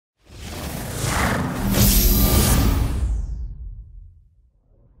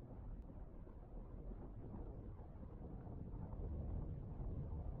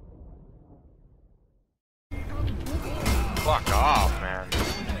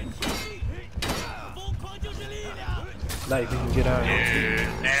Now you can get out of here. Dude,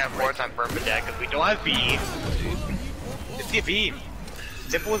 and of course I'm burnt dead because we don't have beam. Just get beam.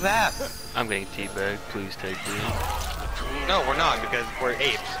 Simple as that. I'm getting teabagged. Please take me. No, we're not because we're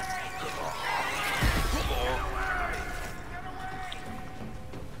apes.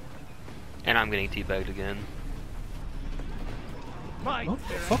 And I'm getting teabagged again. What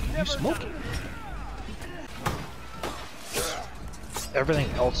the fuck are you smoking? Everything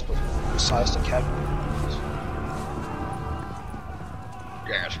else besides the cabin.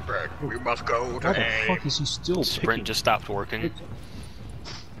 Yes, but we must go to Why the A. fuck is he still Sprint picking? just stopped working.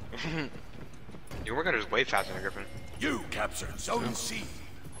 Dude, we're gonna just way faster than Griffin. You captured Zone C.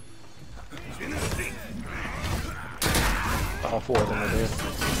 All four of them are there.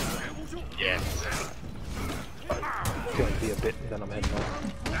 Yes. Gonna be a bit, and then I'm heading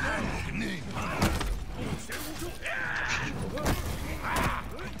off.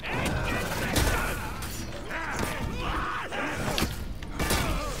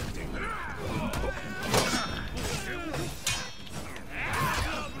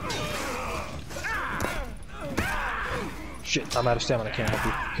 Shit, I'm out of stamina, can't help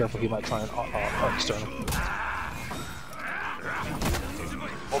you. Careful, he might try and external.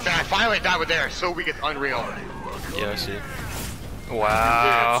 Okay, I finally died with there, so we get unreal. Yeah, I see.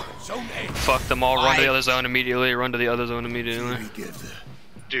 Wow. Zone A. Fuck them all. Run to the other zone immediately. Run to the other zone immediately.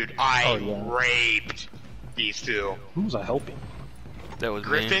 Dude, I Oh, yeah. raped these two. Who was I helping? That was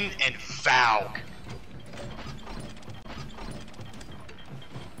Griffin me. and Falk.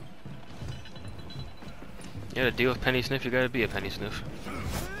 Yeah, to deal with Penny Sniff, you gotta be a Penny Sniff.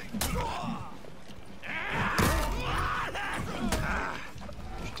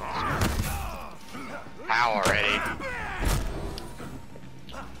 How already?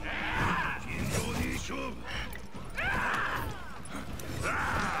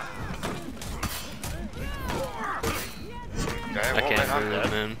 Okay, I well, can't then I'm move,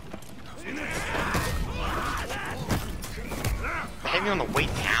 dead. man. Hit me on the way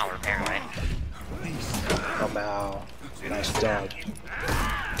down, apparently. Oh, wow. Nice dodge.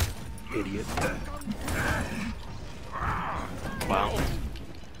 Idiot. Wow.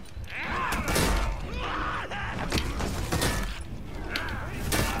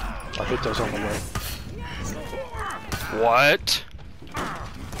 I hit those on the way. What?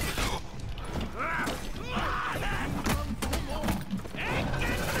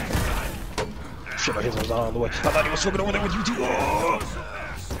 Shit, I hit those on the way. I thought he was smoking over there with you too. Oh!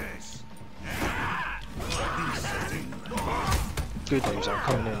 Good news, I'm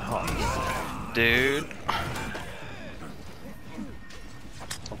coming in hot. Dude.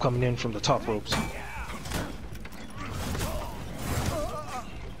 I'm coming in from the top ropes.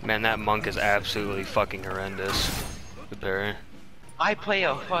 Man, that monk is absolutely fucking horrendous. Good parry. I play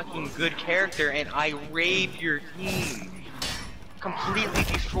a fucking good character and I rape your team. Completely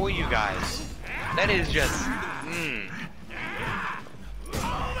destroy you guys. That is just,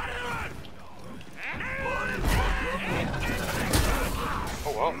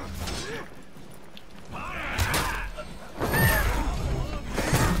 Oh well.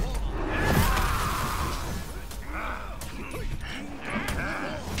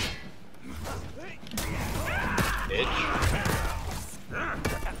 Bitch.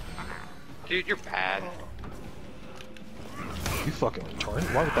 Dude, you're bad. You fucking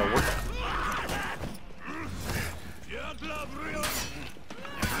retarded. Why would that work?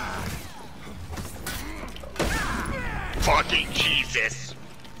 Fucking Jesus.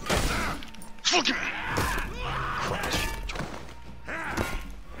 Fucking Christ, you retarded.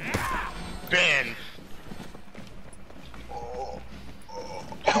 Ben.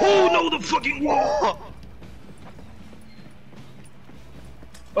 Oh no, the fucking wall!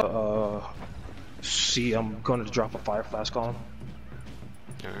 See, I'm going to drop a fire flask on him.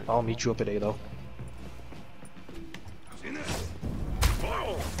 Alright. I'll meet you up at A though.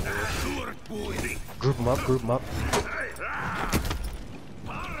 Group them up, group them up.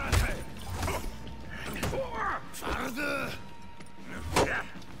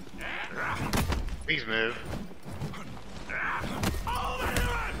 Please move.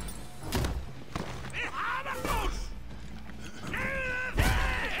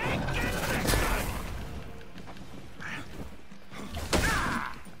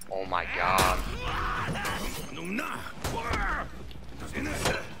 Oh my god.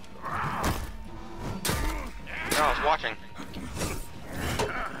 No, I was watching.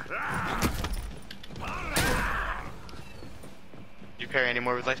 You parry any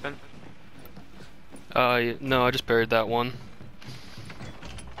more with Lightspin? No, I just parried that one.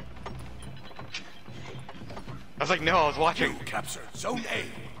 I was like, no, I was watching. You captured Zone A.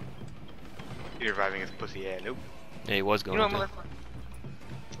 You're reviving his pussy, yeah, nope. Yeah, he was You going know to. what,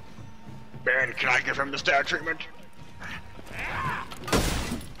 Ben, can I give him the stab treatment?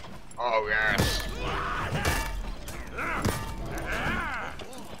 Oh, yes.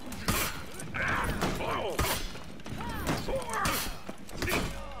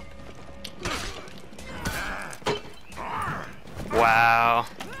 Wow.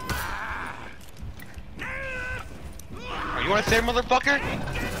 you wanna say, motherfucker?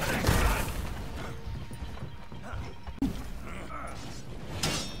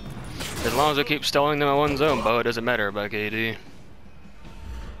 As long as I keep stalling them in one zone, Bo, it doesn't matter about KD.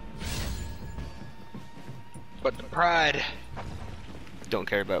 But the pride. Don't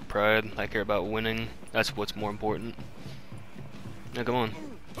care about pride. I care about winning. That's what's more important. Now come on.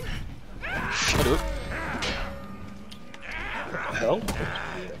 Shut up. What the hell?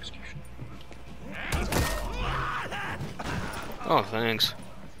 Oh, thanks.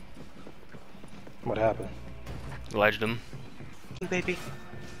 What happened? Ledged him. Baby.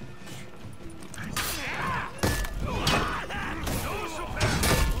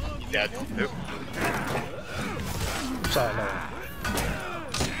 Dead. Nope. Sorry, no.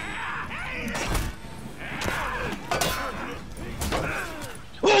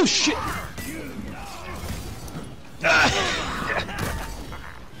 Oh shit!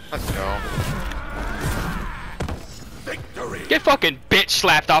 Let's go. Victory. Get fucking bitch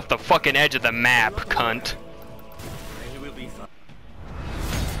slapped off the fucking edge of the map, cunt.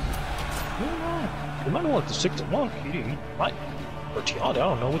 He might have wanted to stick to Monk. He might. Or Tiana, I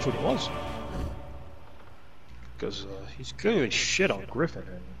don't know which one he was. Because he's clearly shit on Griffin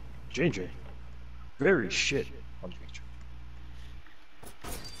and JJ. Very shit on JJ.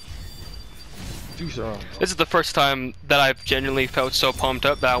 This is the first time that I've genuinely felt so pumped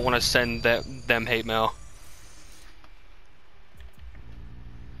up that I want to send them hate mail.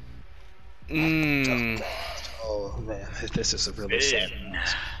 Oh man, this is a really sad.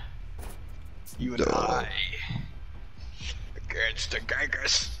 You and I against the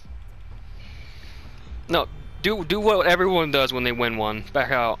Gangers. No, do what everyone does when they win one.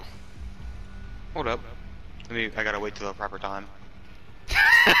 Back out. Hold up. I gotta wait till the proper time.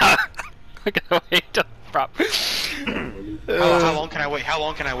 I gotta wait till prop. How long can I wait? How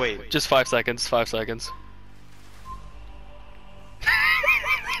long can I wait? Just 5 seconds. 5 seconds.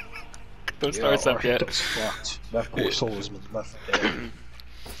 Don't start us up yet. That's fucked. That poor soul has been left dead.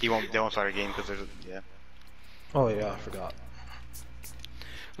 They won't start a game because there's a, yeah. Oh yeah, I forgot.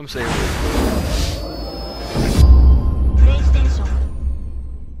 I'm saying.